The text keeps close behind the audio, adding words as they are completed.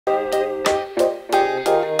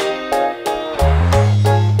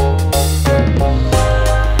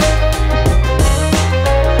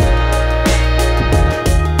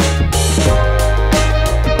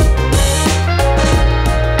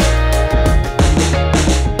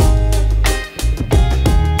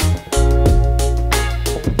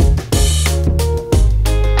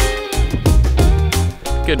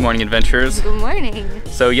Good morning, adventurers. Good morning.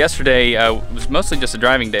 So yesterday was mostly just a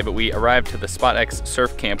driving day, but we arrived to the Spot X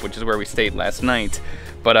surf camp, which is where we stayed last night.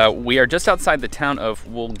 But we are just outside the town of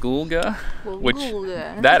Woolgoolga, which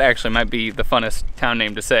that actually might be the funnest town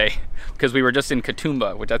name to say, because we were just in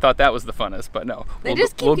Katoomba, which I thought that was the funnest, but no.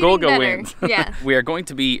 Woolgoolga wins. Yeah. We are going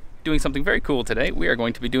to be doing something very cool today. We are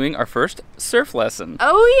going to be doing our first surf lesson.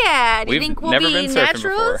 Oh yeah, do you We've think we'll never be been surfing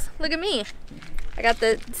naturals? before. Look at me. I got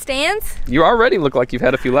the stance. You already look like you've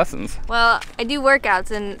had a few lessons. Well, I do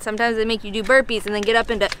workouts and sometimes they make you do burpees and then get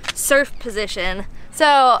up into surf position. So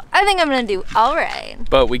I think I'm gonna do all right.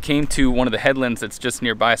 But we came to one of the headlands that's just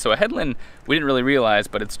nearby. So a headland, we didn't really realize,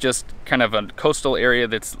 but it's just kind of a coastal area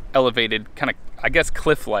that's elevated, kind of, I guess,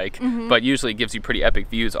 cliff-like, but usually gives you pretty epic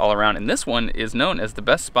views all around. And this one is known as the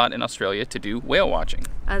best spot in Australia to do whale watching.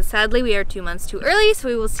 Sadly, we are 2 months too early, so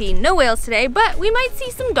we will see no whales today, but we might see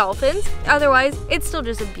some dolphins. Otherwise, it's still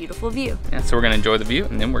just a beautiful view. Yeah, so we're gonna enjoy the view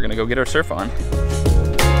and then we're gonna go get our surf on.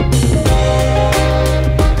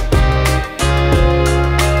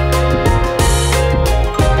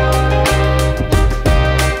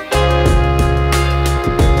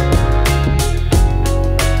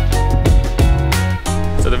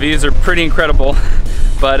 The views are pretty incredible,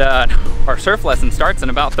 but our surf lesson starts in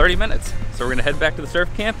about 30 minutes. So we're gonna head back to the surf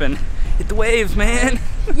camp and hit the waves, man.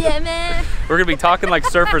 Yeah, man. We're gonna be talking like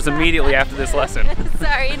surfers immediately after this lesson.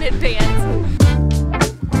 Sorry in advance.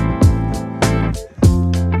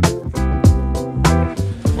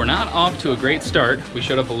 We're not off to a great start. We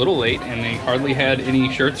showed up a little late and they hardly had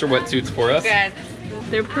any shirts or wetsuits for us. Good.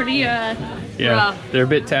 They're pretty rough. They're a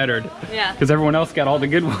bit tattered. Yeah. Because everyone else got all the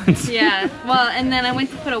good ones. Yeah, well, and then I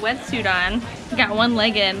went to put a wetsuit on, got one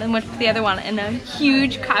leg in, and went to put the other one, and a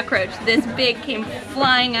huge cockroach this big came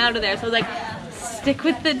flying out of there. So I was like, stick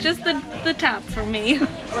with just the top for me.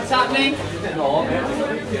 What's happening?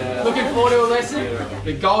 Looking forward to a lesson?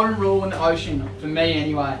 The golden rule in the ocean, for me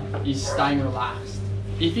anyway, is staying relaxed.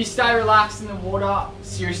 If you stay relaxed in the water,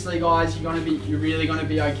 seriously guys, you're really gonna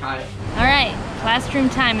be okay. All right, classroom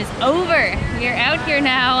time is over. We are out here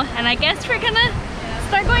now, and I guess we're gonna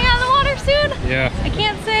start going out in the water soon. Yeah. I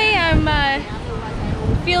can't say I'm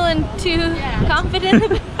feeling too confident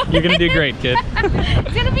about it. You're gonna do great, kid.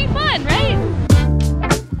 It's gonna be fun, right?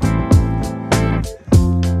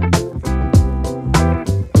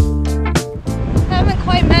 I haven't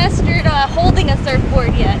quite mastered holding a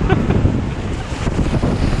surfboard yet.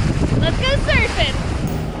 Let's go surfing.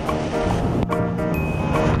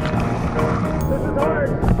 This is hard.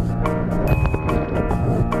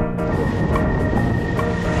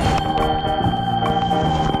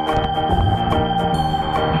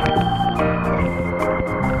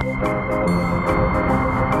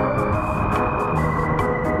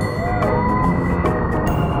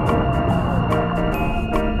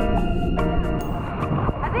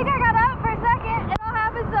 I think I got out for a second. It all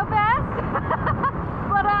happened so fast.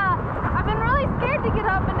 But I've been really scared to get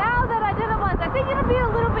up, and now that I did it once, I think it'll be a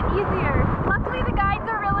little bit easier. Luckily, the guides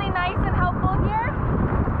are really nice and helpful here,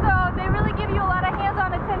 so they really give you a lot of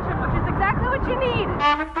hands-on attention, which is exactly what you need.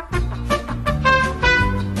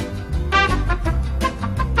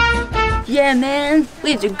 Yeah, man,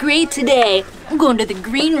 waves are great today. I'm going to the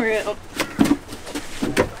green room.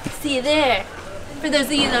 See you there. For those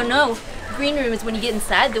of you who don't know, green room is when you get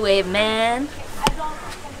inside the wave, man.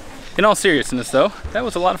 In all seriousness though, that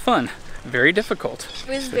was a lot of fun. Very difficult. It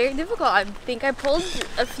was very difficult. I think I pulled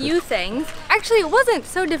a few things. Actually, it wasn't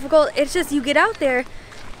so difficult. It's just you get out there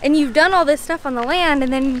and you've done all this stuff on the land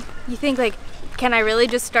and then you think like, can I really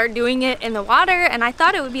just start doing it in the water? And I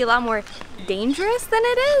thought it would be a lot more dangerous than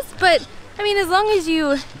it is. But I mean, as long as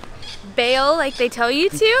you bail like they tell you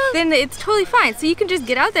to, then it's totally fine. So you can just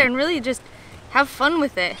get out there and really just have fun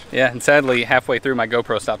with it. Yeah, and sadly halfway through my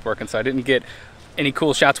GoPro stopped working, so I didn't get any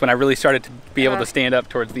cool shots when I really started to be able to stand up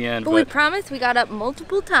towards the end. But we promised we got up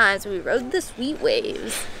multiple times. We rode the sweet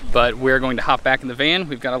waves. But we're going to hop back in the van.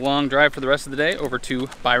 We've got a long drive for the rest of the day over to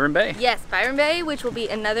Byron Bay. Yes, Byron Bay, which will be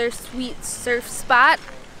another sweet surf spot.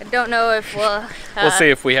 I don't know if we'll... We'll see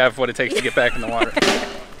if we have what it takes to get back in the water.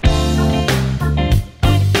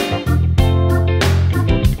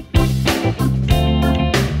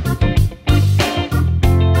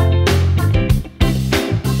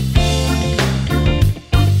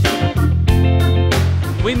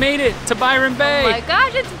 We made it to Byron Bay. Oh my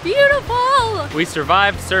gosh, it's beautiful! We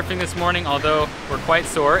survived surfing this morning, although we're quite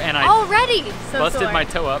sore, and I already so busted sore. my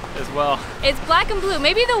toe up as well. It's black and blue,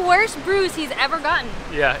 maybe the worst bruise he's ever gotten.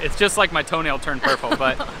 Yeah, it's just like my toenail turned purple,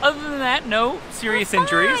 but other than that, no serious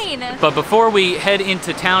injuries. Fine. But before we head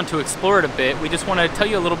into town to explore it a bit, we just want to tell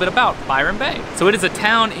you a little bit about Byron Bay. So it is a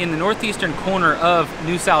town in the northeastern corner of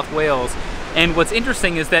New South Wales, And what's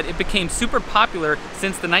interesting is that it became super popular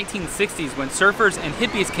since the 1960s when surfers and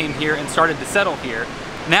hippies came here and started to settle here.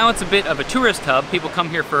 Now it's a bit of a tourist hub. People come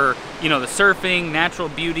here for, you know, the surfing, natural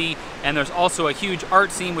beauty, and there's also a huge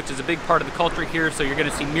art scene, which is a big part of the culture here, so you're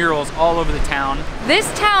gonna see murals all over the town. This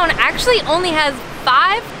town actually only has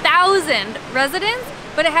 5,000 residents,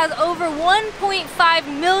 but it has over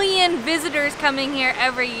 1.5 million visitors coming here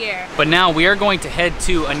every year. But now we are going to head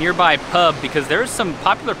to a nearby pub because there's some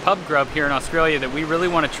popular pub grub here in Australia that we really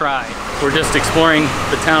want to try. We're just exploring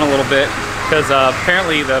the town a little bit because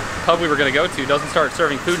apparently the pub we were going to go to doesn't start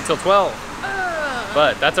serving food until 12.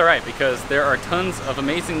 But that's all right because there are tons of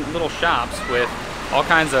amazing little shops with all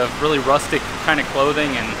kinds of really rustic kind of clothing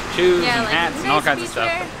and shoes and like hats and all kinds of stuff.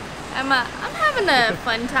 Wear. I'm having a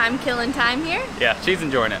fun time killing time here. Yeah, she's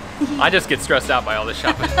enjoying it. I just get stressed out by all this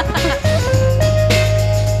shopping.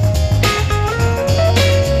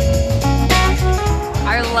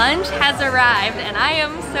 Our lunch has arrived and I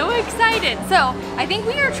am so excited. So I think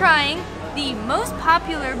we are trying the most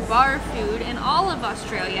popular bar food in all of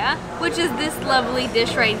Australia, which is this lovely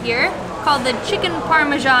dish right here called the Chicken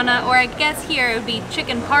Parmigiana, or I guess here it would be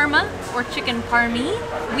Chicken Parma or Chicken Parmi.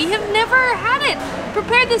 We have never had it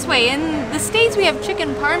prepared this way. In the States we have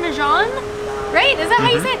Chicken Parmesan, right? Is that how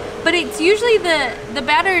you say it? But it's usually the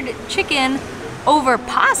battered chicken over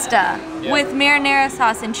pasta with marinara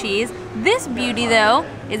sauce and cheese. This beauty though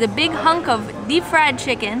is a big hunk of deep fried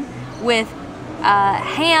chicken with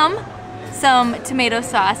ham, some tomato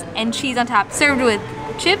sauce, and cheese on top, served with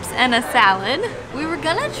chips and a salad. We were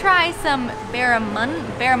gonna try some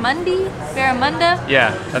barramundi?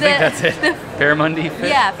 Yeah, I think that's it. Barramundi fish?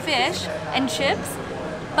 Yeah, fish and chips.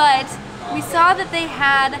 But we saw that they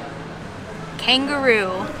had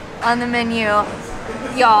kangaroo on the menu.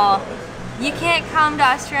 Y'all, you can't come to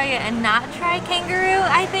Australia and not try kangaroo,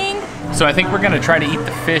 I think. So I think we're gonna try to eat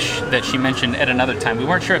the fish that she mentioned at another time. We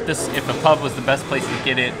weren't sure if a pub was the best place to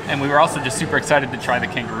get it, and we were also just super excited to try the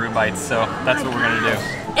kangaroo bites, so that's what we're gonna do.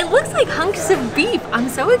 It looks like hunks of beef. I'm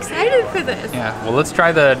so excited for this. Yeah, well let's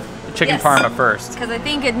try the chicken parma first. Because I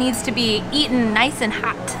think it needs to be eaten nice and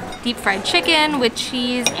hot. Deep fried chicken with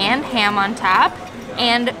cheese and ham on top,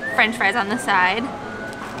 and French fries on the side.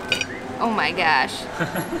 Oh my gosh.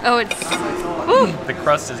 Oh, it's... Ooh. The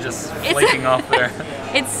crust is just flaking off there.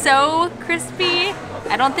 It's so crispy.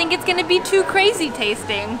 I don't think it's gonna be too crazy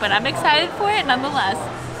tasting, but I'm excited for it nonetheless.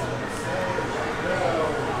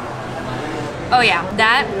 Oh yeah,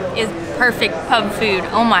 that is perfect pub food.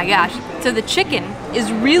 Oh my gosh. So the chicken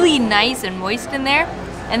is really nice and moist in there,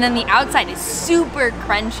 and then the outside is super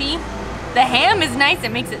crunchy. The ham is nice,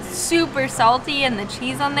 it makes it super salty, and the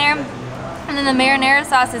cheese on there. And then the marinara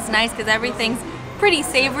sauce is nice because everything's pretty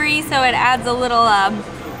savory, so it adds a little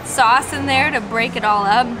sauce in there to break it all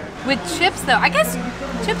up. With chips though, I guess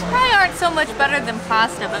chips probably aren't so much better than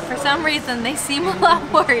pasta, but for some reason they seem a lot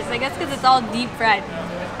worse. I guess because it's all deep fried.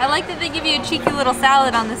 I like that they give you a cheeky little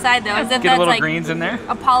salad on the side though, as if that's like greens in there.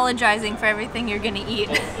 Apologizing for everything you're gonna eat.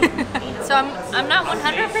 So I'm not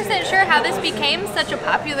 100% sure how this became such a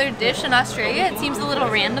popular dish in Australia. It seems a little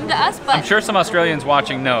random to us, but I'm sure some Australians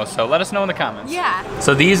watching know, so let us know in the comments. Yeah.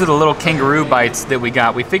 So these are the little kangaroo bites that we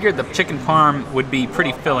got. We figured the chicken parm would be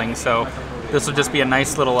pretty filling, so this will just be a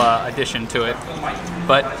nice little addition to it.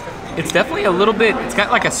 But it's definitely a little bit, it's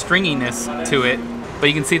got like a stringiness to it. But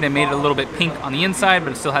you can see they made it a little bit pink on the inside,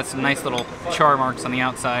 but it still has some nice little char marks on the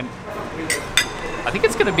outside. I think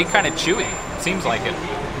it's gonna be kind of chewy. Seems like it.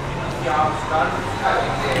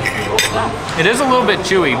 It is a little bit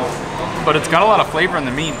chewy, but it's got a lot of flavor in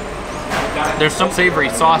the meat. There's some savory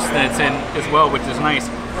sauce that it's in as well, which is nice.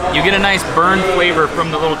 You get a nice burn flavor from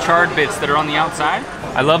the little charred bits that are on the outside.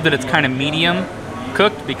 I love that it's kind of medium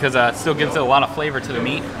cooked because it still gives it a lot of flavor to the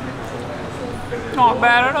meat. Not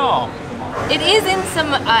bad at all. It is in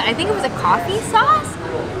some, I think it was a coffee sauce,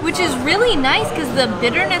 which is really nice because the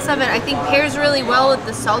bitterness of it, I think, pairs really well with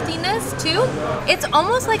the saltiness too. It's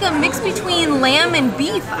almost like a mix between lamb and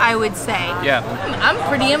beef, I would say. Yeah. I'm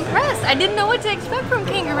pretty impressed. I didn't know what to expect from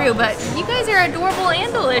kangaroo, but you guys are adorable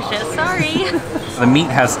and delicious. Sorry. The meat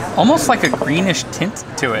has almost like a greenish tint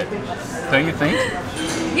to it, don't you think?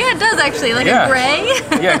 Yeah, it does actually, like a gray.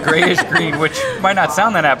 Yeah, grayish green, which might not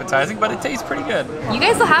sound that appetizing, but it tastes pretty good. You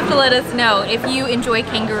guys will have to let us know if you enjoy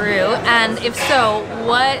kangaroo, and if so,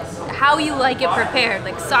 how you like it prepared,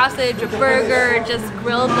 like sausage, a burger, just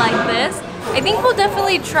grilled like this. I think we'll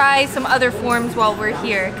definitely try some other forms while we're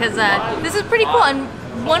here, because this is pretty cool, and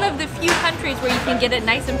one of the few countries where you can get it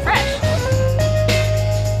nice and fresh.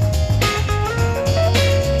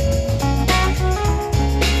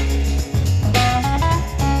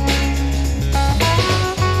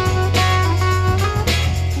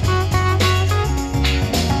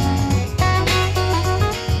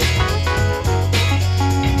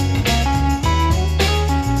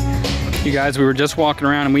 You guys, we were just walking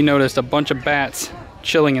around and we noticed a bunch of bats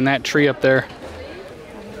chilling in that tree up there.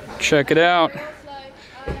 Check it out.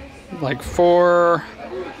 Like 4,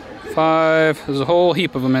 5, there's a whole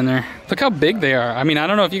heap of them in there. Look how big they are. I mean, I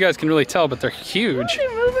don't know if you guys can really tell, but they're huge. Oh,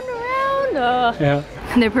 they're moving around. Yeah.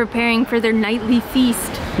 They're preparing for their nightly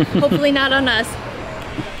feast. Hopefully not on us.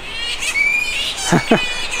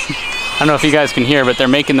 I don't know if you guys can hear, but they're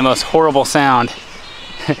making the most horrible sound.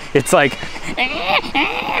 It's like...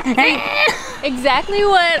 Exactly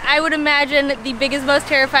what I would imagine the biggest, most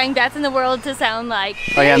terrifying bats in the world to sound like.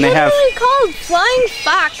 Oh yeah, and they have... They're called flying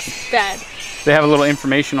fox bats. They have a little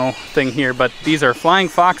informational thing here, but these are flying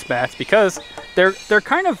fox bats because they're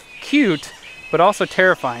kind of cute, but also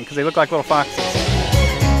terrifying because they look like little foxes.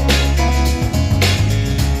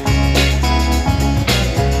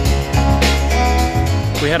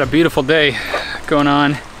 We had a beautiful day going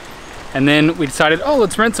on, and then we decided, oh,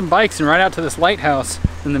 let's rent some bikes and ride out to this lighthouse.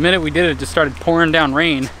 And the minute we did it, it just started pouring down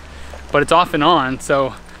rain, but it's off and on,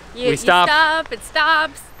 so we stopped. You stop, it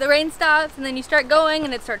stops, the rain stops, and then you start going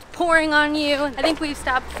and it starts pouring on you. I think we've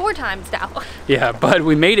stopped 4 times now. Yeah, but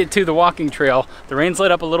we made it to the walking trail. The rain's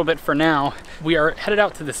let up a little bit for now. We are headed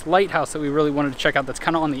out to this lighthouse that we really wanted to check out that's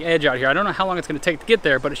kind of on the edge out here. I don't know how long it's going to take to get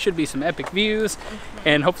there, but it should be some epic views,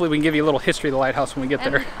 and hopefully we can give you a little history of the lighthouse when we get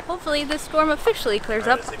there. Hopefully this storm officially clears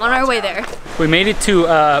up on our way there. We made it to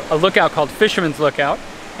a lookout called Fisherman's Lookout,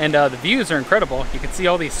 and the views are incredible. You can see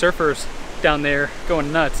all these surfers down there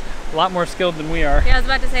going nuts. A lot more skilled than we are. Yeah, I was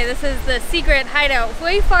about to say, this is the secret hideout,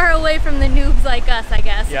 way far away from the noobs like us, I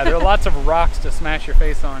guess. Yeah, there are lots of rocks to smash your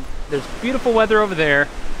face on. There's beautiful weather over there,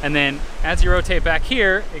 and then as you rotate back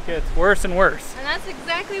here, it gets worse and worse. And that's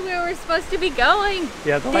exactly where we're supposed to be going.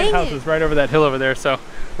 Yeah, the lighthouse is right over that hill over there, so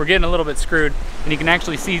we're getting a little bit screwed. And you can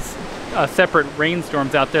actually see separate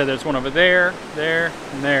rainstorms out there. There's one over there, there,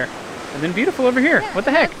 and there. And then beautiful over here. Yeah, what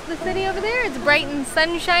the heck? That's the city over there. It's bright and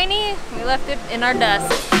sunshiny. We left it in our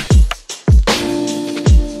dust.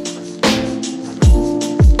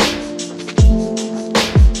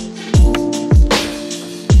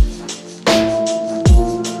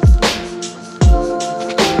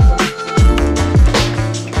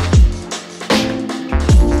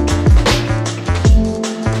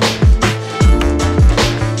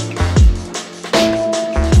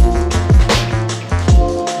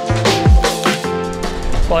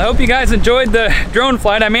 Well, I hope you guys enjoyed the drone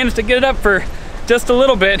flight. I managed to get it up for just a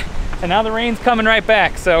little bit, and now the rain's coming right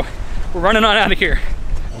back, so we're running on out of here.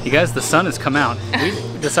 You guys, the sun has come out. We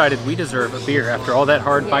decided we deserve a beer after all that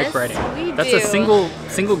hard bike riding. That's a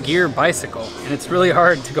single gear bicycle, and it's really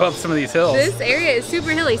hard to go up some of these hills. This area is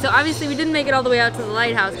super hilly, so obviously we didn't make it all the way out to the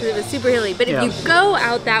lighthouse because it was super hilly, but if you go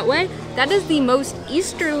out that way, that is the most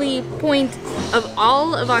easterly point of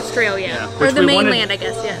all of Australia, or the mainland, I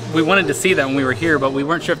guess, yeah. We wanted to see that when we were here, but we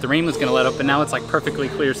weren't sure if the rain was going to let up, and now it's like perfectly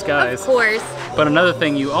clear skies. Of course. But another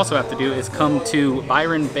thing you also have to do is come to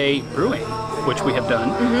Byron Bay Brewing, which we have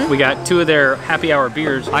done. We got 2 of their happy hour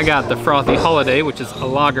beers. I got the Frothy Holiday, which is a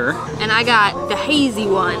lager. And I got the hazy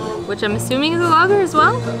one, which I'm assuming is a lager as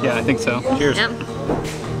well? Yeah, I think so. Cheers. Yep.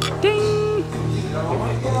 Ding!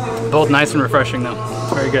 Both nice and refreshing though.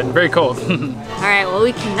 Very good, very cold. Alright, well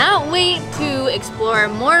we cannot wait to explore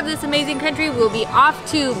more of this amazing country. We'll be off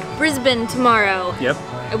to Brisbane tomorrow. Yep.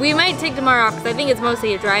 We might take tomorrow off because I think it's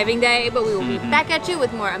mostly a driving day, but we will be back at you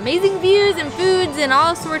with more amazing views and foods and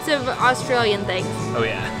all sorts of Australian things. Oh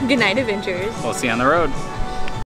yeah. Good night, adventurers. We'll see you on the road.